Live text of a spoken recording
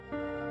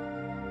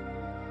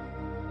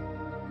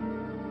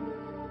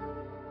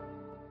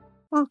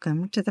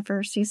Welcome to the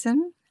first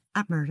season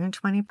of Murder in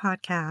 20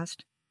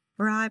 podcast,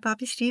 where I,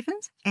 Bobby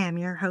Stevens, am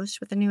your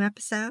host with a new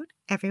episode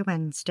every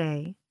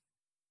Wednesday.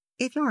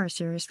 If you're a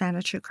serious fan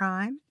of true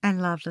crime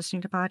and love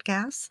listening to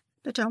podcasts,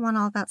 but don't want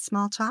all that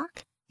small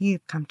talk,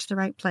 you've come to the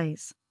right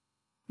place.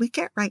 We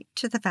get right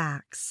to the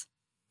facts.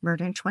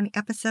 Murder in 20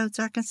 episodes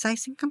are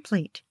concise and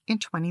complete in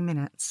 20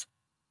 minutes.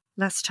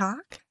 Less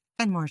talk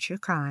and more true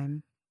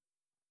crime.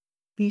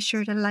 Be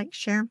sure to like,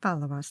 share, and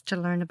follow us to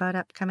learn about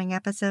upcoming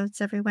episodes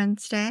every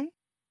Wednesday.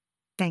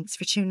 Thanks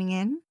for tuning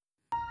in.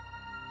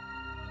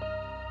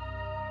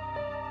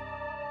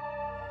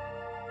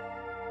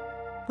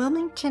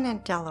 Wilmington in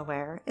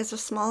Delaware is a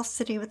small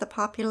city with a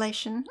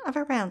population of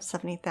around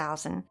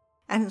 70,000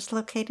 and is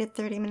located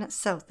 30 minutes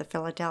south of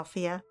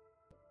Philadelphia.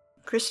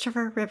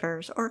 Christopher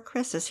Rivers, or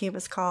Chris as he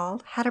was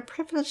called, had a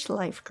privileged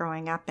life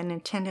growing up and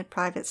attended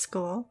private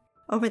school.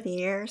 Over the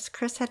years,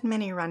 Chris had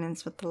many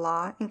run-ins with the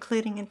law,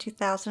 including in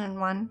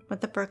 2001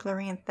 with a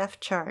burglary and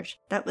theft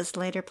charge that was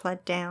later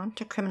pled down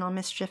to criminal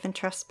mischief and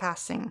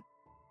trespassing.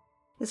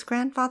 His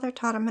grandfather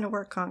taught him how to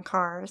work on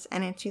cars,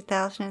 and in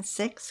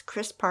 2006,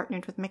 Chris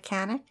partnered with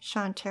mechanic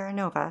Sean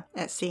Terranova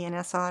at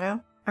C&S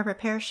Auto, a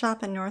repair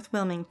shop in North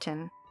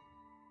Wilmington.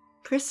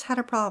 Chris had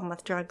a problem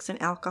with drugs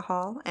and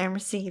alcohol and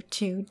received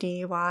 2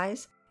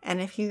 DUIs, and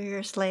a few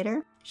years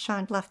later,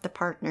 Sean left the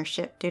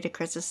partnership due to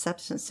Chris's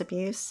substance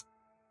abuse.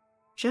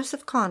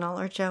 Joseph Connell,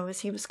 or Joe as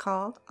he was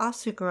called,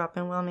 also grew up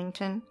in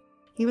Wilmington.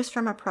 He was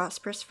from a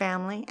prosperous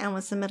family and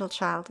was the middle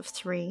child of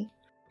 3.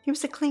 He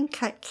was a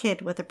clean-cut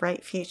kid with a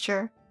bright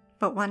future,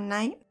 but one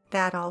night,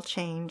 that all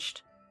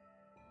changed.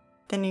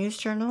 The News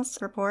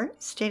Journal's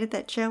report stated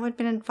that Joe had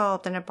been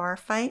involved in a bar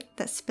fight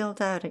that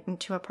spilled out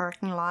into a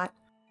parking lot.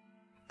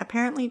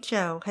 Apparently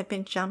Joe had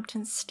been jumped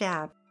and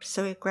stabbed,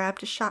 so he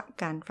grabbed a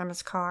shotgun from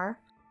his car.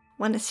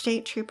 When a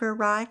state trooper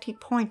arrived, he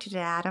pointed it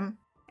at him,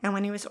 and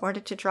when he was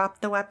ordered to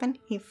drop the weapon,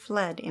 he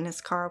fled in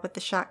his car with the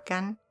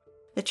shotgun.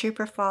 The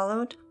trooper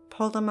followed,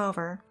 pulled him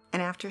over,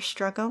 and after a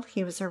struggle,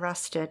 he was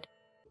arrested.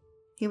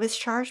 He was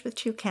charged with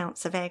 2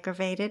 counts of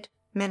aggravated,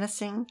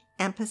 menacing,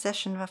 and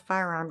possession of a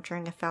firearm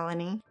during a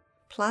felony,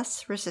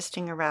 plus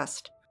resisting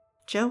arrest.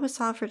 Joe was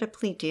offered a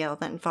plea deal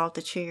that involved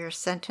a 2-year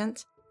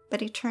sentence,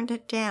 but he turned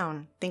it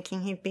down,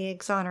 thinking he'd be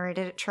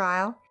exonerated at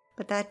trial,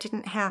 but that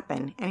didn't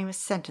happen, and he was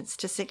sentenced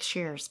to 6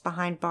 years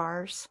behind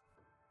bars.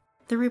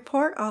 The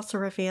report also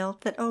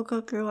revealed that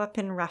Olga grew up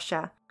in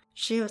Russia.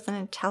 She was an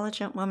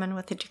intelligent woman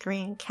with a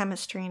degree in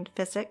chemistry and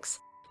physics.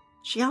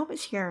 She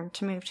always yearned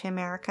to move to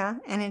America,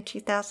 and in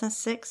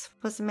 2006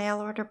 was a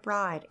mail-order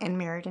bride and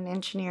married an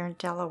engineer in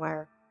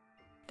Delaware.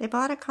 They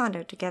bought a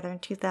condo together in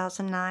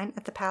 2009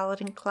 at the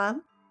Paladin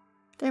Club.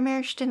 Their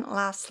marriage didn't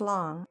last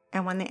long,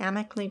 and when they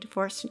amicably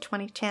divorced in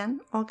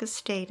 2010, Olga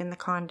stayed in the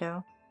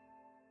condo.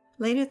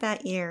 Later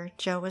that year,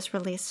 Joe was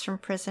released from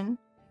prison,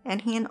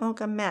 and he and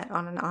Olga met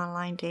on an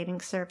online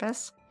dating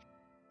service.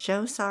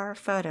 Joe saw her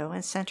photo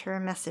and sent her a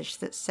message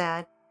that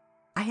said,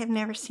 "I have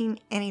never seen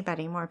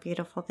anybody more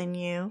beautiful than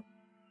you."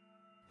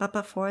 But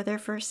before their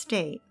first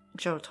date,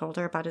 Joe told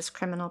her about his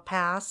criminal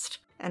past,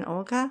 and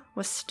Olga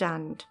was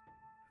stunned.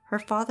 Her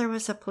father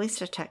was a police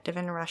detective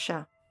in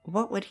Russia.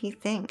 What would he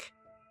think?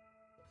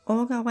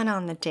 Olga went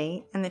on the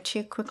date, and the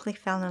two quickly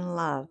fell in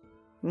love.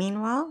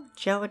 Meanwhile,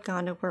 Joe had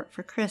gone to work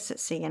for Chris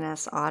at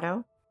C&S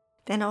Auto.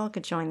 Then Olga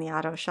joined the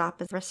auto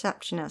shop as a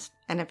receptionist,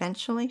 and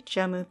eventually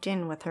Joe moved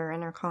in with her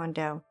in her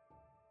condo.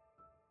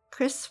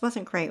 Chris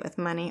wasn't great with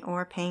money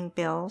or paying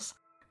bills,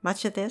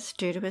 much of this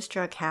due to his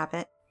drug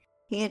habit.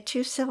 He had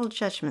 2 civil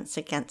judgments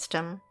against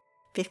him,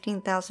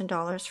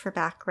 $15,000 for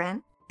back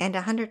rent and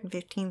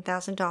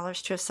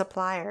 $115,000 to a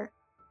supplier.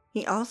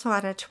 He also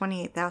had a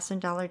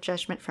 $28,000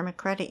 judgment from a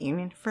credit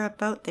union for a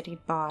boat that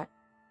he'd bought.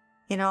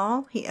 In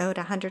all, he owed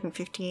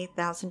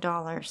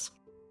 $158,000.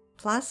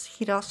 Plus,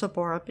 he'd also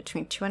borrowed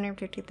between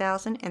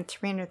 $250,000 and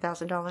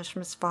 $300,000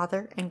 from his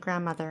father and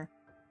grandmother.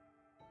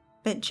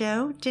 But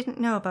Joe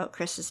didn't know about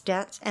Chris's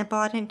debts and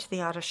bought into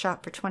the auto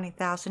shop for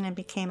 $20,000 and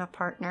became a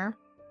partner.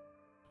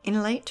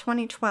 In late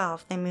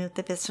 2012, they moved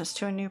the business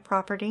to a new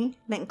property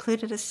that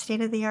included a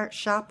state-of-the-art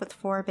shop with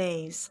 4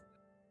 bays.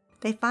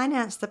 They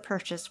financed the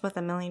purchase with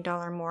a $1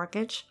 million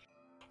mortgage,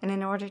 and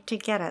in order to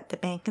get it, the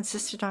bank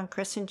insisted on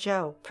Chris and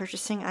Joe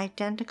purchasing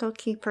identical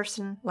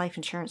key-person life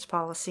insurance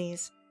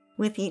policies,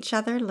 with each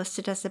other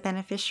listed as a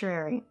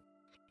beneficiary.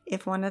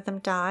 If one of them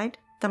died,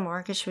 the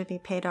mortgage would be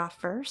paid off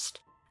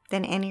first,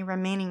 then any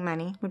remaining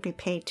money would be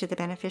paid to the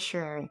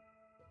beneficiary.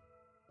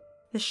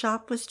 The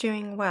shop was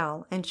doing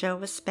well, and Joe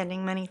was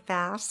spending money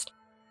fast.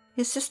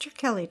 His sister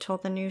Kelly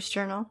told the News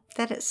Journal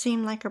that it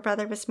seemed like her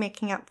brother was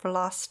making up for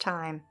lost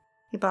time.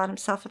 He bought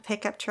himself a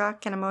pickup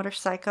truck and a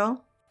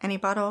motorcycle, and he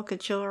bought Olga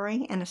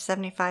jewelry and a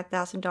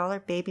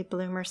 $75,000 baby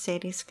blue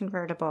Mercedes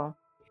convertible.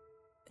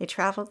 They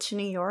traveled to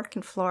New York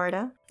and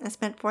Florida and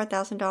spent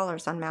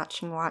 $4,000 on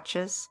matching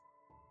watches.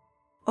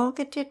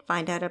 Olga did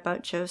find out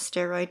about Joe's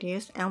steroid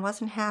use and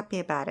wasn't happy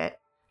about it,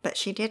 but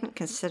she didn't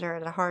consider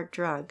it a hard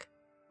drug.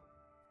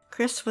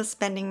 Chris was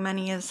spending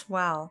money as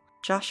well.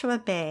 Joshua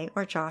Bay,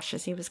 or Josh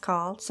as he was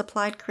called,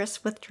 supplied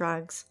Chris with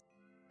drugs.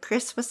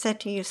 Chris was said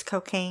to use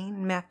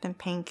cocaine, meth, and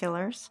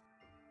painkillers.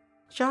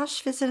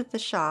 Josh visited the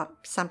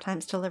shop,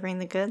 sometimes delivering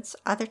the goods,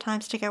 other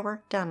times to get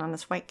work done on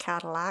his white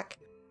Cadillac.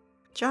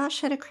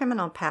 Josh had a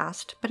criminal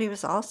past, but he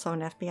was also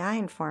an FBI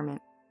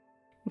informant.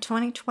 In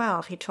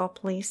 2012, he told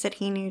police that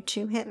he knew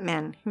 2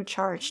 hitmen who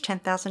charged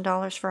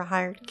 $10,000 for a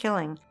hired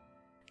killing.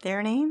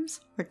 Their names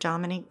were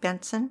Dominique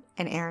Benson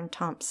and Aaron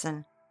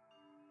Thompson.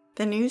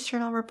 The News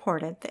Journal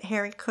reported that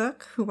Harry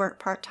Cook, who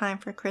worked part-time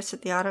for Chris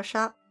at the auto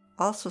shop,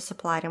 also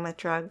supplied him with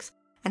drugs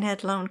and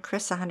had loaned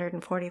Chris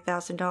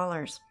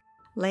 $140,000.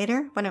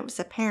 Later, when it was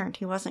apparent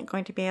he wasn't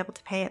going to be able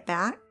to pay it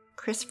back,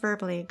 Chris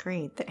verbally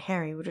agreed that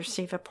Harry would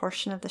receive a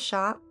portion of the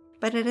shop,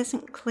 but it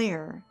isn't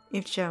clear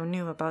if Joe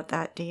knew about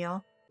that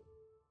deal.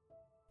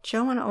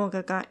 Joe and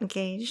Olga got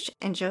engaged,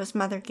 and Joe's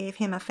mother gave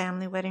him a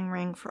family wedding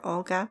ring for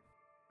Olga.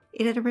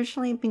 It had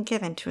originally been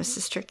given to his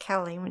sister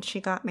Kelly when she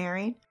got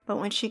married, but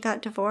when she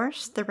got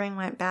divorced, the ring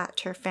went back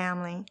to her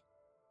family.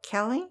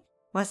 Kelly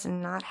was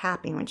not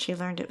happy when she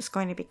learned it was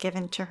going to be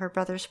given to her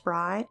brother's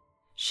bride.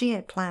 She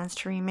had plans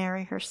to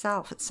remarry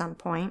herself at some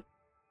point.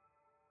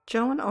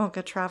 Joe and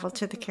Olga traveled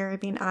to the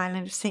Caribbean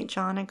island of St.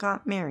 John and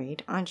got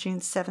married on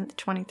June 7,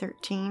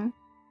 2013.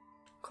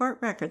 Court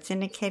records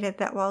indicated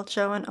that while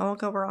Joe and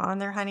Olga were on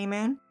their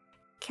honeymoon,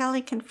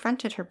 Kelly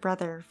confronted her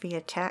brother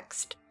via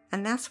text,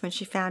 and that's when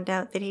she found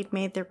out that he'd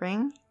made the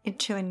ring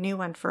into a new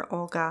one for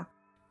Olga.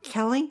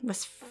 Kelly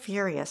was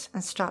furious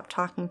and stopped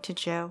talking to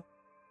Joe.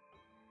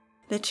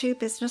 The 2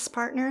 business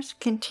partners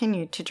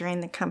continued to drain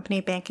the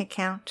company bank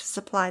account to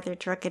supply their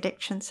drug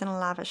addictions and a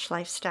lavish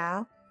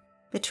lifestyle.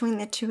 Between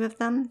the 2 of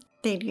them,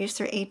 they'd use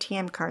their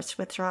ATM cards to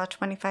withdraw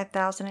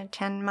 $25,000 in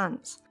 10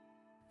 months.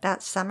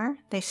 That summer,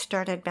 they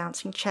started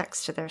bouncing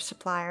checks to their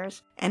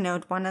suppliers and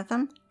owed one of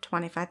them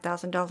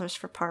 $25,000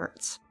 for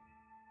parts.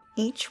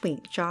 Each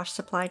week, Josh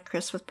supplied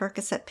Chris with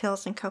Percocet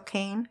pills and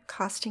cocaine,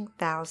 costing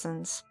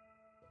thousands.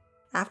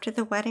 After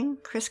the wedding,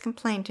 Chris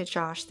complained to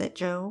Josh that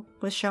Joe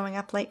was showing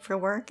up late for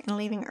work and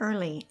leaving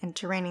early and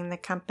draining the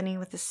company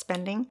with his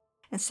spending,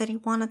 and said he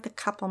wanted the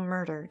couple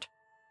murdered.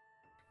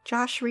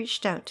 Josh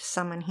reached out to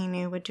someone he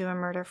knew would do a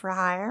murder for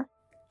hire,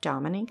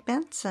 Dominique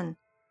Benson,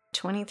 a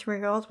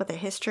 23-year-old with a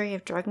history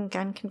of drug and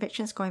gun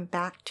convictions going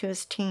back to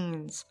his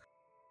teens.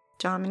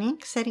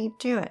 Dominique said he'd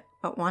do it,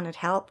 but wanted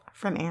help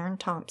from Aaron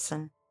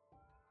Thompson.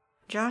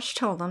 Josh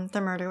told him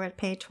the murder would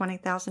pay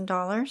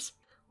 $20,000.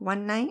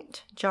 One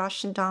night,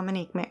 Josh and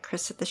Dominique met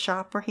Chris at the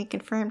shop where he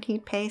confirmed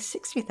he'd pay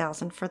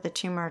 $60,000 for the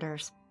 2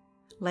 murders.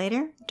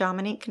 Later,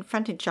 Dominique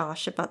confronted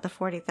Josh about the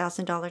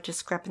 $40,000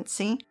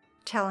 discrepancy,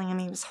 telling him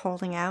he was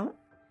holding out.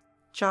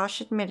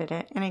 Josh admitted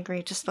it and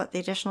agreed to split the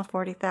additional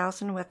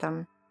 $40,000 with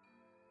him.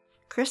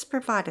 Chris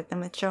provided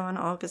them with Joe and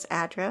Olga's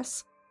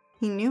address.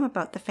 He knew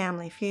about the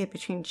family feud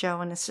between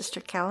Joe and his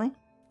sister Kelly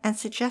and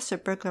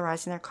suggested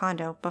burglarizing their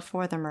condo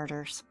before the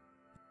murders.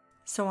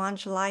 So on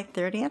July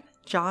 30th,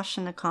 Josh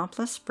and an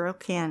accomplice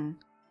broke in.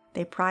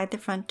 They pried the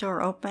front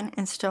door open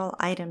and stole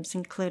items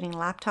including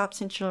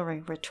laptops and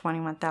jewelry worth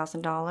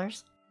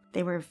 $21,000.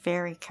 They were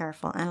very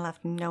careful and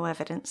left no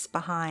evidence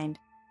behind.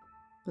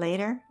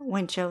 Later,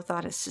 when Joe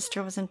thought his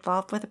sister was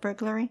involved with the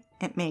burglary,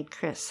 it made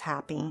Chris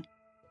happy.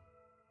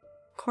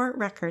 Court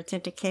records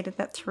indicated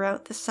that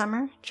throughout the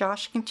summer,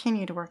 Josh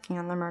continued working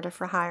on the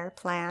murder-for-hire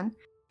plan.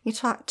 He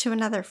talked to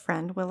another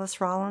friend, Willis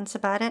Rollins,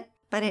 about it,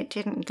 but it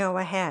didn't go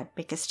ahead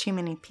because too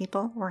many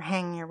people were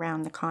hanging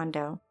around the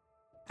condo.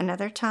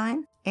 Another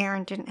time,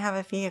 Aaron didn't have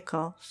a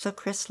vehicle, so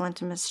Chris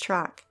lent him his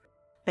truck,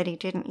 but he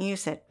didn't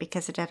use it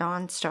because it had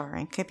OnStar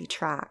and could be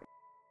tracked.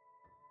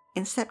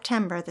 In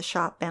September, the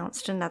shop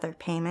bounced another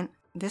payment,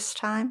 this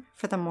time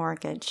for the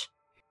mortgage.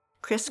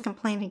 Chris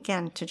complained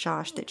again to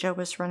Josh that Joe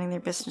was running their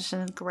business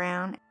into the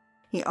ground.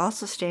 He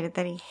also stated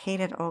that he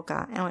hated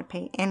Olga and would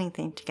pay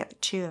anything to get the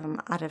 2 of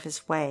them out of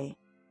his way.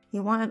 He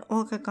wanted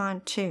Olga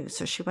gone too,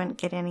 so she wouldn't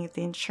get any of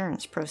the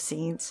insurance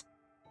proceeds.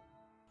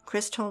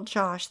 Chris told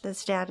Josh that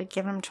his dad had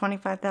given him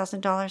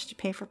 $25,000 to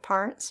pay for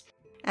parts,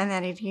 and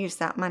that he'd use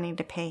that money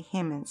to pay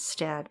him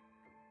instead.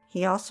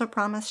 He also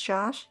promised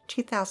Josh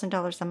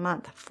 $2,000 a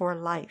month for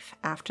life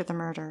after the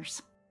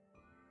murders.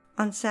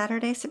 On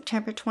Saturday,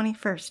 September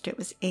 21st, it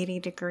was 80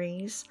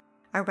 degrees,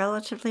 a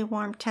relatively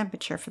warm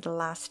temperature for the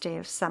last day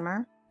of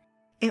summer.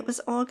 It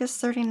was Olga's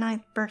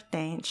 39th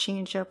birthday, and she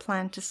and Joe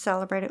planned to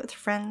celebrate it with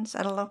friends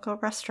at a local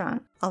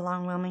restaurant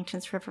along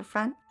Wilmington's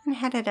riverfront and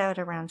headed out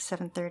around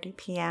 7:30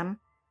 p.m.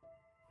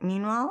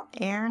 Meanwhile,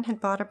 Aaron had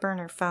bought a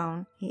burner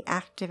phone. He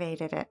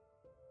activated it.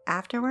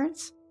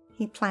 Afterwards,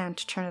 he planned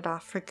to turn it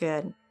off for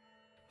good.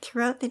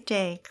 Throughout the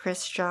day,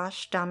 Chris,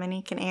 Josh,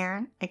 Dominique, and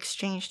Aaron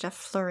exchanged a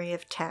flurry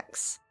of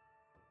texts.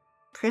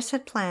 Chris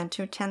had planned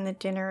to attend the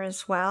dinner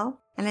as well,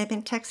 and had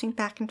been texting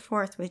back and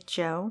forth with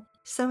Joe,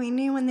 so he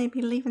knew when they'd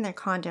be leaving their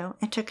condo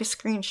and took a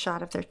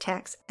screenshot of their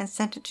text and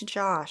sent it to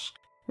Josh,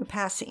 who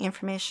passed the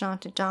information on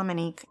to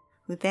Dominique,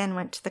 who then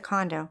went to the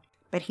condo,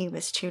 but he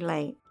was too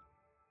late.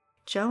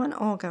 Joe and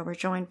Olga were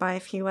joined by a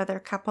few other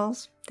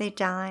couples. They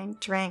dined,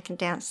 drank, and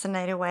danced the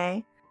night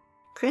away.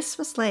 Chris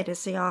was late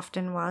as he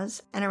often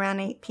was, and around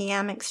 8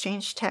 p.m.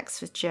 exchanged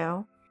texts with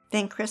Joe.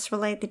 Then Chris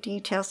relayed the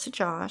details to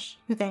Josh,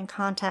 who then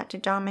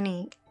contacted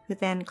Dominique, who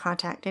then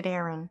contacted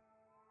Aaron.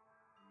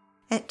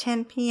 At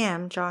 10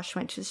 p.m., Josh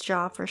went to his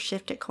job for a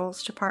shift at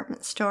Kohl's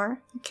department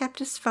store. He kept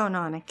his phone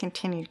on and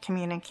continued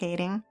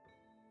communicating.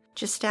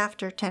 Just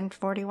after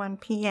 10:41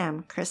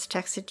 p.m., Chris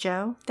texted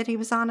Joe that he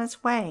was on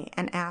his way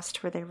and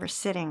asked where they were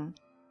sitting.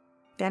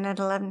 Then at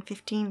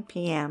 11:15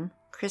 p.m.,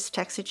 Chris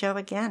texted Joe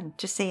again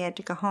to say he had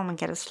to go home and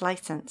get his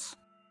license.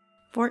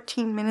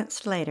 14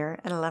 minutes later,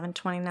 at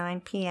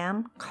 11:29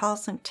 p.m.,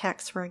 calls and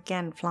texts were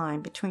again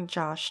flying between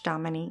Josh,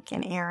 Dominique,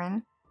 and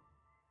Aaron.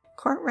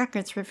 Court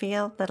records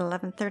revealed that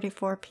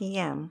 11:34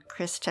 p.m.,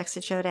 Chris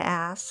texted Joe to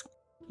ask,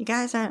 "You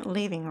guys aren't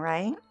leaving,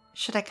 right?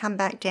 Should I come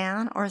back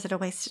down, or is it a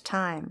waste of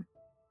time?"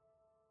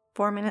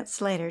 4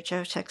 minutes later,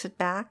 Joe texted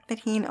back that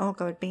he and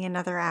Olga would be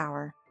another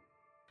hour.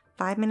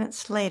 5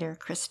 minutes later,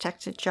 Chris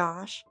texted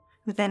Josh,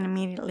 who then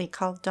immediately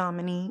called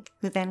Dominique,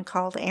 who then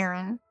called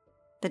Aaron.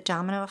 The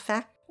domino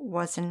effect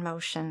was in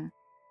motion.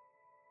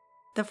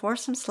 The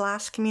foursome's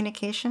last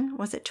communication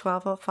was at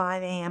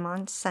 12:05 a.m.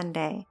 on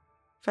Sunday.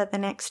 For the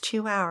next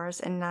 2 hours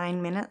and 9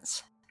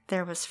 minutes,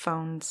 there was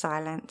phone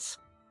silence.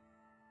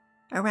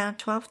 Around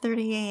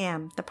 12:30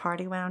 a.m., the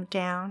party wound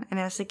down, and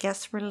as the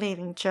guests were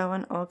leaving, Joe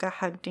and Olga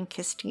hugged and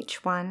kissed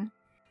each one.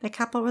 The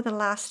couple were the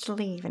last to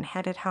leave and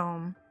headed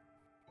home.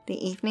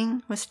 The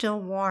evening was still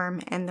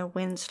warm and the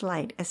winds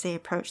light as they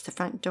approached the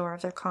front door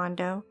of their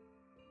condo.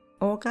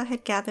 Olga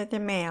had gathered their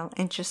mail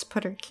and just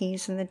put her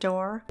keys in the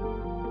door.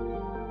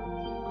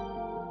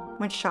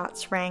 When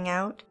shots rang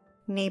out,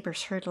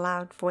 neighbors heard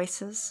loud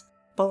voices.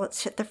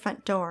 Bullets hit the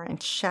front door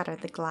and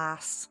shattered the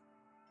glass.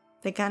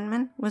 The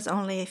gunman was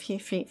only a few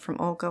feet from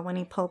Olga when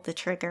he pulled the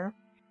trigger.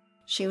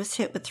 She was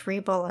hit with 3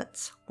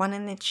 bullets, one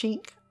in the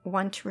cheek,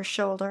 one to her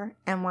shoulder,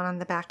 and one on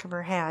the back of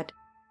her head.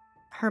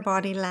 Her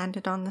body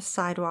landed on the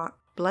sidewalk,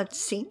 blood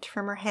seeped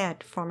from her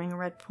head, forming a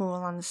red pool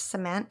on the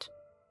cement.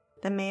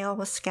 The mail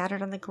was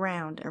scattered on the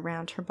ground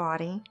around her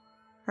body.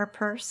 Her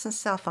purse and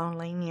cell phone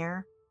lay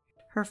near.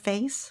 Her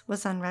face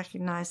was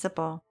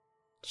unrecognizable.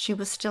 She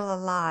was still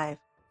alive,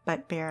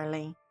 but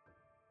barely.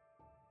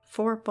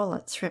 4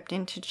 bullets ripped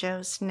into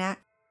Joe's neck.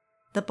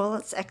 The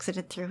bullets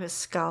exited through his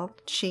skull,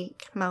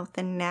 cheek, mouth,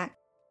 and neck.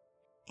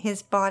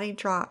 His body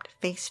dropped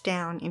face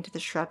down into the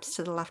shrubs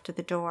to the left of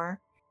the door.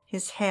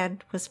 His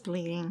head was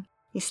bleeding.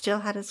 He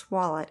still had his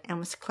wallet and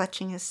was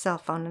clutching his cell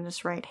phone in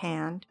his right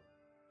hand.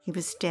 He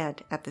was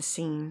dead at the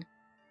scene.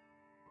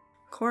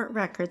 Court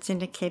records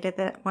indicated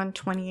that at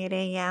 1:28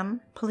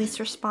 a.m., police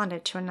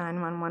responded to a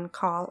 911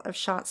 call of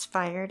shots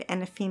fired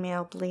and a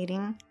female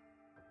bleeding.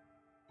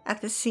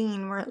 At the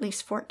scene were at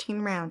least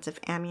 14 rounds of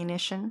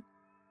ammunition,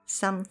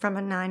 some from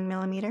a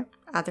 9mm,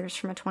 others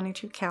from a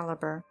 .22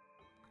 caliber.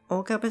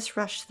 Olga was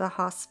rushed to the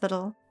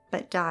hospital,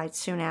 but died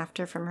soon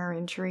after from her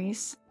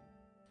injuries.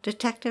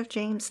 Detective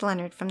James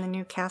Leonard from the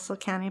Newcastle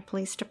County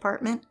Police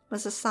Department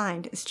was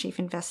assigned as Chief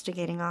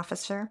Investigating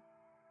Officer.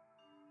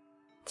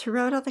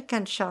 Throughout all the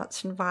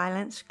gunshots and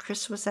violence,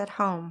 Chris was at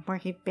home where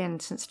he'd been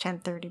since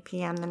 10:30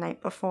 p.m. the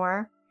night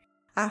before,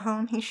 a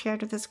home he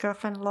shared with his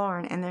girlfriend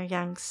Lauren and their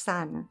young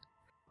son.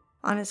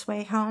 On his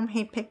way home,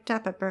 he picked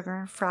up a burger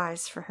and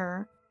fries for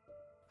her.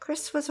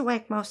 Chris was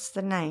awake most of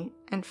the night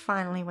and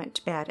finally went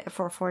to bed at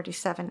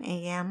 4:47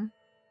 a.m.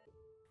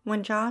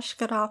 When Josh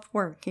got off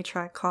work, he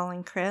tried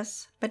calling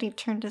Chris, but he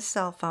turned his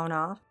cell phone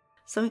off,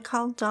 so he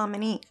called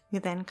Dominique, who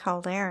then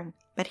called Aaron,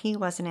 but he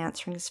wasn't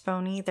answering his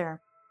phone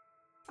either.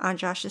 On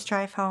Josh's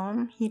drive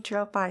home, he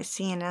drove by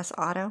C&S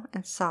Auto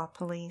and saw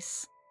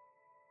police.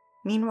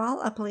 Meanwhile,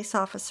 a police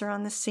officer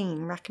on the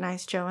scene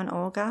recognized Joe and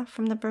Olga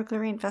from the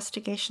burglary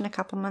investigation a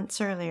couple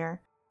months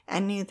earlier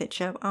and knew that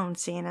Joe owned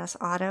C&S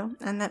Auto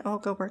and that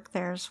Olga worked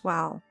there as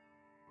well.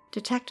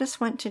 Detectives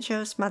went to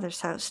Joe's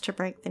mother's house to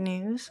break the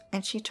news,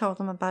 and she told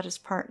them about his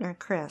partner,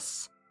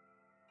 Chris.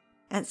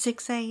 At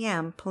 6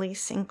 a.m.,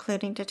 police,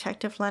 including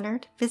Detective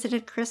Leonard,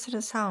 visited Chris at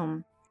his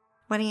home.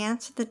 When he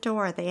answered the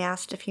door, they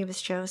asked if he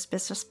was Joe's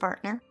business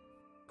partner.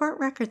 Court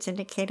records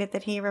indicated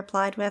that he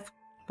replied with,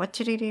 "What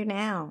did he do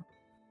now?"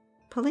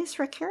 Police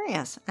were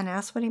curious and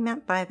asked what he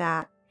meant by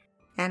that,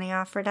 and he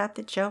offered up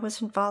that Joe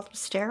was involved with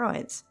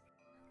steroids.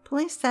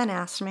 Police then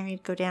asked him if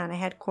he'd go down to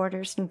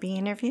headquarters and be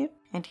interviewed,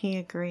 and he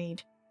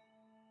agreed.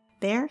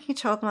 There, he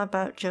told them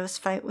about Joe's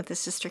fight with his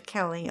sister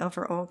Kelly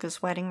over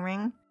Olga's wedding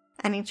ring,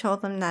 and he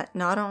told them that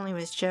not only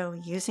was Joe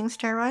using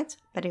steroids,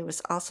 but he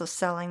was also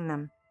selling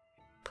them.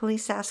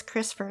 Police asked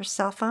Chris for his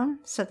cell phone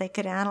so they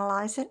could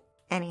analyze it,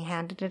 and he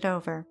handed it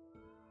over.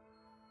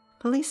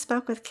 Police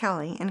spoke with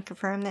Kelly and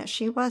confirmed that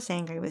she was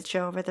angry with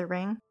Joe over the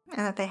ring and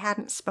that they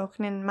hadn't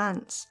spoken in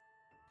months,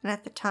 and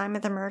at the time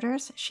of the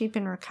murders, she'd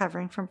been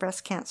recovering from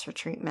breast cancer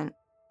treatment.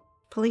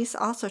 Police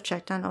also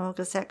checked on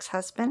Olga's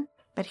ex-husband,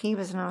 but he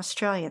was in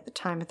Australia at the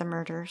time of the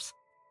murders.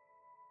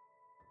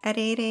 At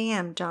 8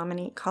 a.m.,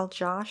 Dominique called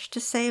Josh to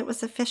say it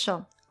was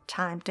official,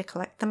 time to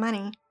collect the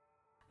money.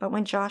 But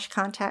when Josh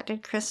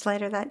contacted Chris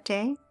later that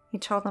day, he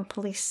told them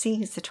police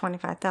seized the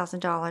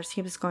 $25,000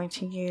 he was going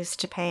to use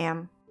to pay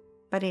him.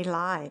 But he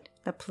lied.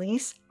 The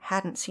police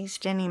hadn't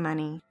seized any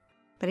money.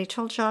 but he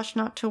told Josh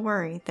not to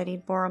worry, that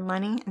he'd borrow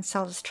money and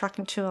sell his truck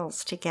and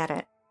tools to get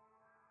it.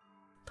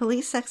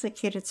 Police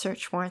executed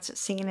search warrants at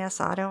C&S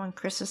Auto and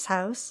Chris's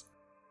house.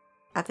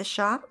 At the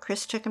shop,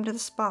 Chris took him to the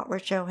spot where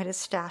Joe hid his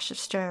stash of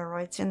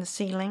steroids in the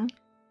ceiling.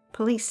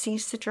 Police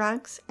seized the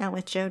drugs, and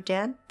with Joe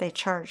dead, they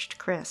charged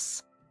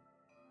Chris.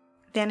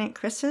 Then at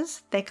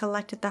Chris's, they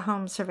collected the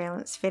home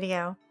surveillance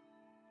video.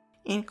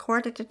 In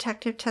court, a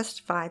detective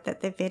testified that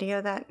the video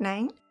that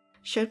night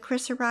showed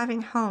Chris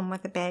arriving home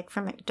with a bag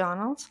from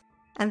McDonald's,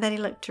 and that he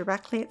looked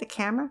directly at the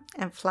camera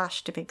and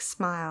flashed a big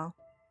smile.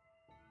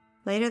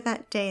 Later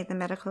that day, the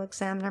medical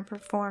examiner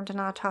performed an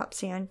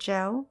autopsy on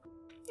Joe.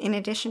 In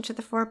addition to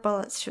the 4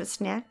 bullets to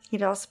his neck,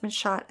 he'd also been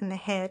shot in the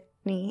head,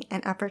 knee,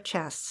 and upper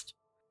chest.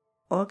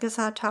 Olga's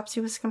autopsy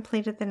was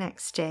completed the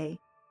next day.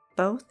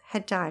 Both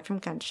had died from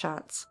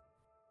gunshots.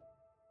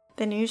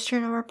 The News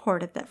Journal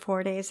reported that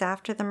 4 days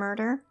after the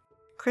murder,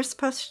 Chris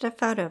posted a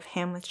photo of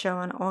him with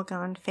Joe and Olga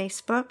on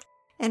Facebook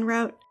and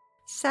wrote,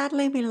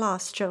 "Sadly, we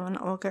lost Joe and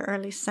Olga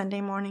early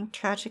Sunday morning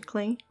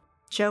tragically.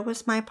 Joe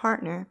was my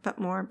partner, but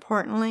more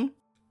importantly,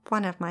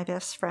 one of my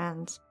best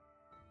friends.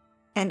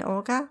 And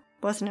Olga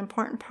was an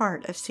important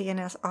part of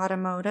C&S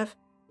Automotive."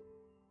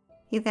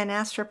 He then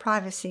asked for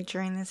privacy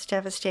during this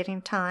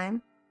devastating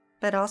time,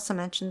 but also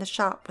mentioned the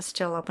shop was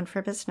still open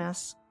for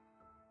business.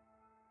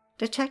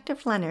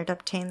 Detective Leonard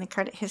obtained the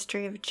credit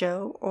history of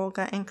Joe,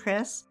 Olga, and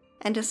Chris,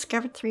 and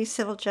discovered 3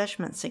 civil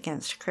judgments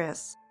against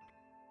Chris.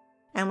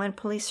 And when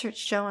police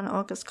searched Joe and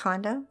Olga's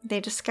condo, they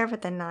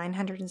discovered the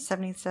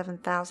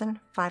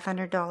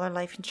 $977,500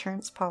 life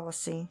insurance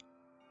policy.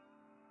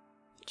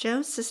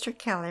 Joe's sister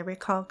Kelly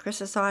recalled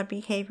Chris's odd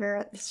behavior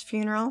at his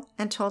funeral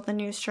and told the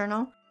News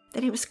Journal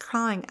that he was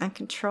crying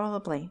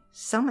uncontrollably,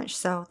 so much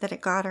so that it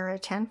got her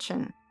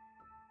attention.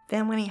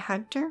 Then when he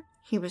hugged her,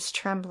 he was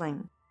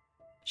trembling.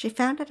 She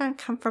found it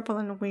uncomfortable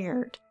and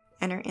weird,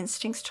 and her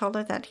instincts told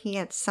her that he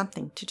had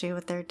something to do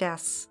with their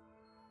deaths.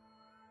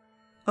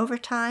 Over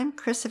time,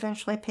 Chris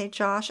eventually paid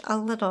Josh a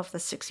little of the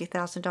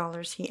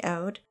 $60,000 he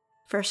owed.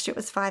 First it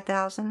was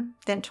 $5,000,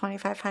 then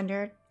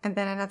 $2,500, and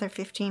then another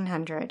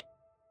 $1,500.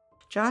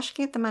 Josh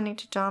gave the money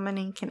to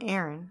Dominique and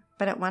Aaron,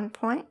 but at one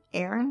point,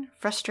 Aaron,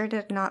 frustrated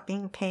at not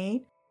being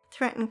paid,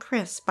 threatened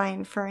Chris by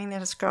inferring that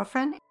his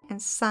girlfriend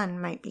and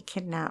son might be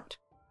kidnapped.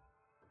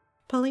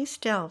 Police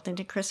delved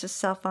into Chris's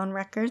cell phone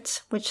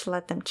records, which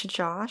led them to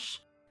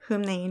Josh,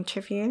 whom they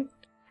interviewed.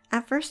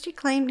 At first he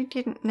claimed he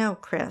didn't know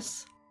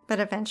Chris, but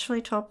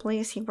eventually told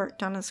police he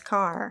worked on his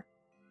car.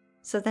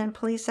 So then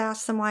police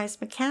asked him why his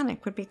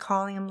mechanic would be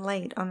calling him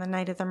late on the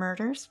night of the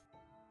murders.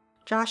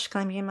 Josh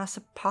claimed he must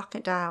have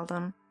pocket dialed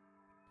him.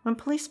 When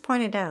police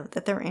pointed out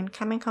that there were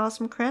incoming calls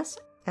from Chris,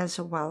 as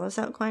well as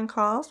outgoing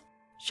calls,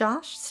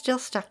 Josh still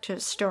stuck to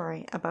his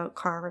story about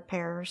car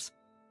repairs.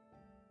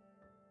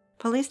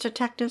 Police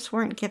detectives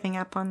weren't giving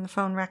up on the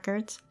phone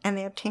records, and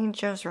they obtained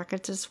Joe's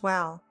records as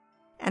well.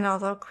 And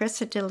although Chris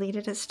had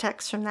deleted his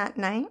texts from that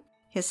night,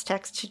 his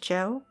text to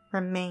Joe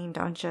remained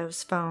on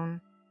Joe's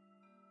phone.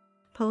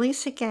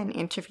 Police again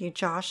interviewed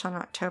Josh on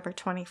October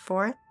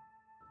 24th.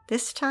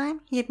 This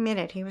time, he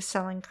admitted he was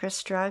selling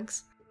Chris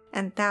drugs,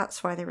 and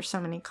that's why there were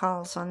so many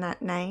calls on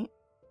that night.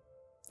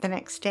 The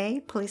next day,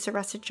 police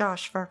arrested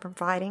Josh for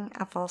providing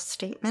a false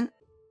statement.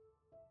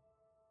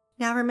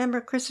 Now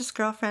remember Chris's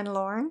girlfriend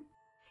Lauren?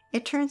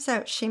 It turns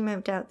out she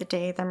moved out the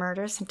day of the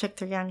murders and took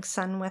their young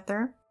son with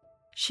her.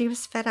 She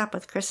was fed up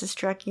with Chris's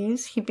drug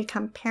use. He'd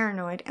become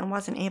paranoid and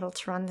wasn't able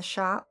to run the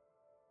shop.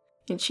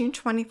 In June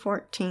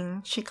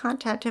 2014, she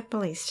contacted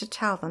police to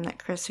tell them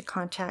that Chris had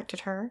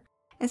contacted her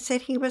and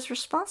said he was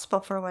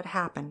responsible for what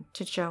happened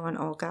to Joe and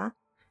Olga,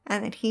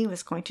 and that he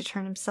was going to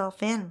turn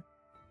himself in.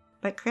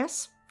 But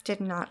Chris did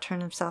not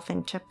turn himself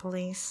in to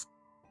police.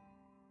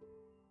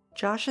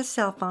 Josh's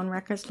cell phone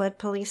records led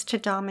police to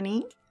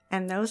Dominique,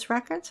 and those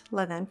records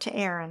led them to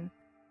Aaron.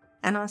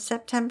 And on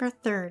September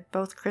 3rd,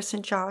 both Chris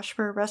and Josh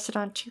were arrested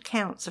on 2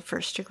 counts of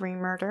first-degree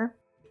murder.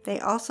 They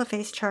also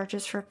faced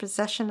charges for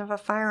possession of a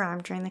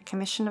firearm during the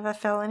commission of a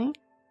felony,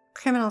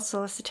 criminal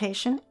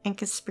solicitation, and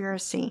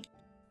conspiracy.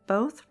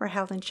 Both were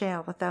held in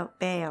jail without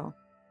bail.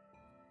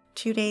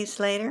 2 days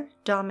later,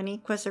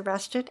 Dominique was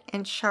arrested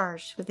and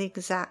charged with the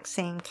exact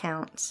same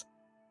counts.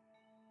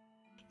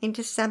 In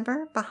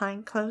December,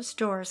 behind closed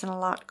doors in a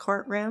locked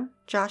courtroom,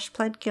 Josh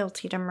pled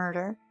guilty to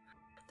murder.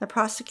 The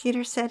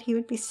prosecutor said he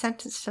would be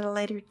sentenced at a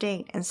later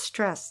date and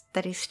stressed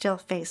that he still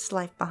faced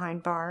life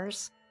behind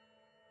bars.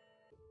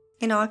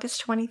 In August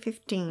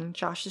 2015,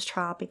 Josh's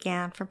trial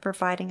began for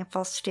providing a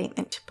false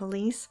statement to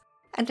police,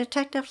 and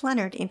Detective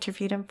Leonard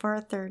interviewed him for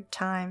a 3rd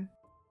time.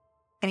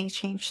 And he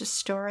changed his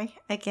story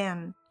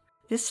again.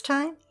 This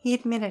time, he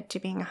admitted to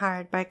being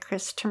hired by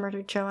Chris to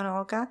murder Joe and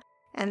Olga,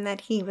 and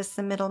that he was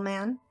the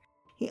middleman.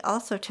 He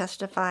also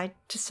testified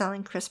to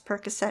selling Chris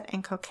Percocet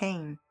and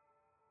cocaine.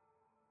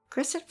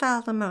 Chris had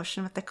filed a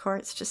motion with the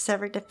courts to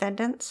sever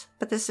defendants,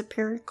 but the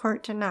Superior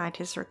Court denied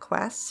his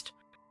request.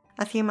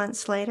 A few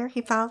months later,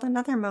 he filed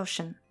another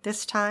motion,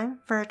 this time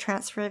for a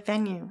transfer of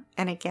venue,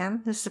 and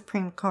again the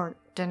Supreme Court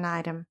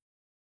denied him.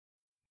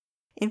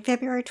 In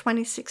February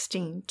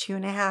 2016,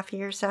 2.5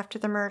 years after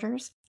the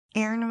murders,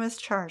 Aaron was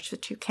charged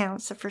with 2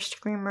 counts of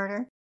first-degree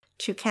murder,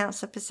 2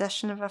 counts of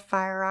possession of a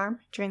firearm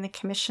during the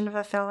commission of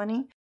a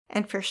felony,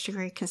 and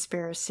first-degree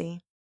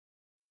conspiracy.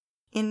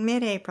 In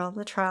mid-April,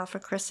 the trial for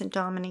Chris and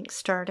Dominique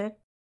started.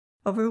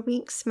 Over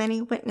weeks,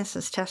 many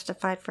witnesses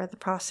testified for the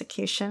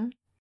prosecution.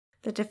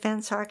 The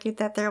defense argued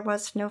that there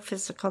was no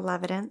physical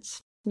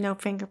evidence, no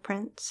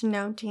fingerprints,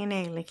 no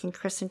DNA linking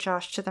Chris and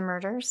Josh to the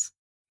murders.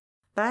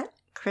 But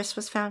Chris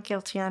was found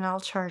guilty on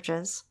all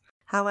charges.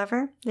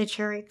 However, the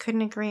jury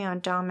couldn't agree on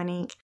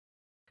Dominique.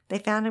 They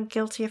found him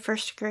guilty of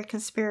first-degree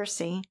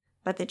conspiracy,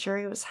 but the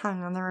jury was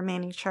hung on the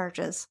remaining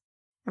charges,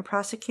 and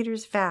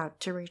prosecutors vowed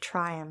to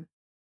retry him.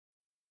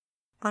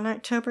 On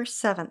October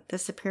 7th, the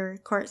Superior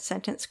Court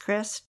sentenced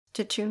Chris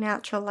to 2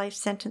 natural life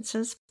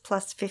sentences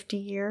plus 50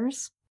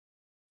 years.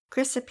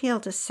 Chris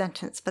appealed his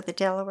sentence, but the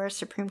Delaware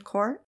Supreme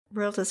Court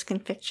ruled his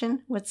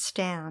conviction would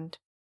stand.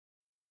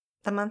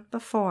 The month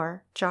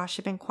before, Josh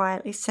had been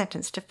quietly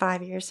sentenced to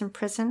 5 years in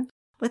prison,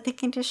 with the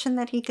condition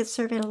that he could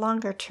serve a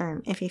longer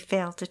term if he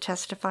failed to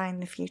testify in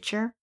the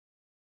future.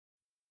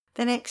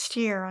 The next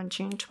year, on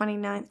June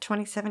 29,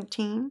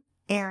 2017,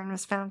 Aaron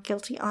was found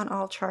guilty on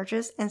all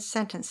charges and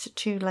sentenced to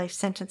 2 life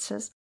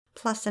sentences,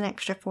 plus an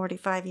extra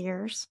 45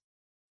 years.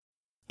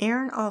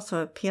 Aaron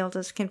also appealed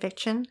his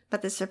conviction,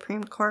 but the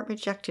Supreme Court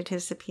rejected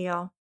his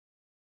appeal.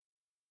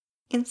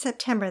 In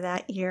September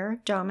that year,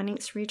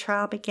 Dominique's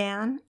retrial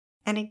began,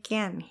 and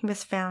again he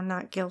was found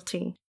not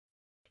guilty.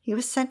 He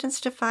was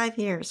sentenced to 5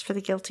 years for the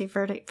guilty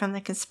verdict from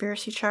the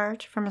conspiracy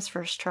charge from his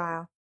first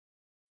trial.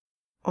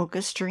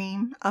 Olga's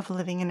dream of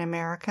living in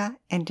America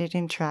ended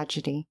in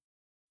tragedy.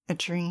 A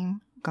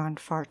dream gone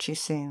far too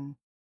soon.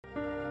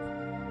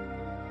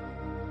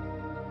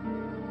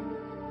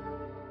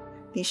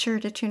 Be sure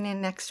to tune in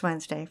next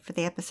Wednesday for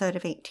the episode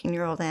of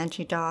 18-year-old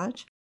Angie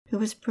Dodge, who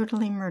was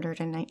brutally murdered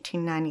in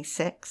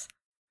 1996.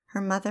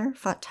 Her mother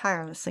fought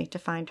tirelessly to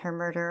find her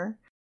murderer,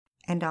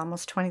 and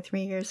almost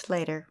 23 years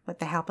later, with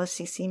the help of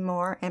C.C.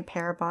 Moore and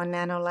Parabon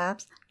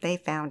Nanolabs, they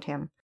found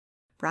him.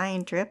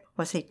 Brian Drip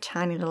was a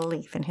tiny little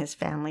leaf in his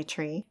family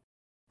tree,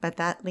 but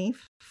that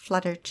leaf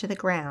fluttered to the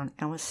ground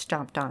and was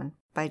stomped on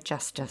by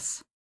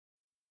justice.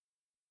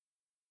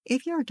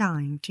 If you're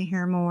dying to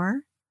hear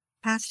more,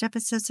 past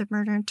episodes of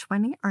Murder in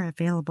 20 are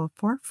available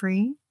for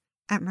free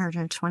at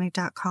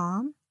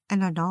murderin20.com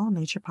and on all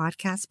major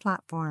podcast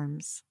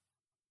platforms.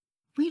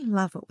 We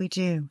love what we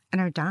do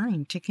and are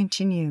dying to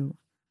continue.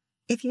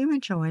 If you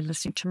enjoy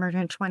listening to Murder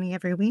in 20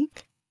 every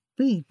week,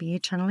 we'd be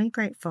eternally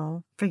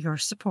grateful for your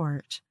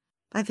support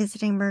by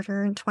visiting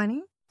Murder in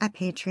 20 at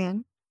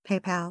Patreon,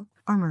 PayPal,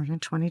 or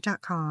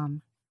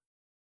murderin20.com.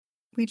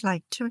 We'd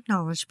like to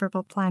acknowledge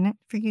Purple Planet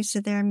for use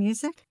of their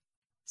music,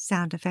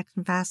 sound effects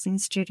from Vaseline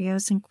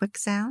Studios and Quick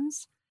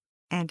Sounds,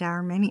 and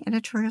our many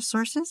editorial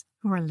sources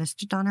who are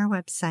listed on our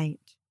website.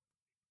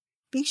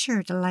 Be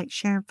sure to like,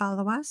 share, and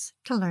follow us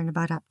to learn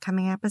about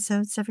upcoming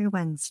episodes every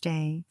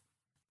Wednesday.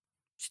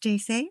 Stay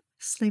safe,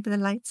 sleep with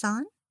the lights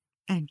on,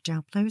 and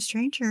don't play with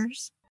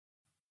strangers.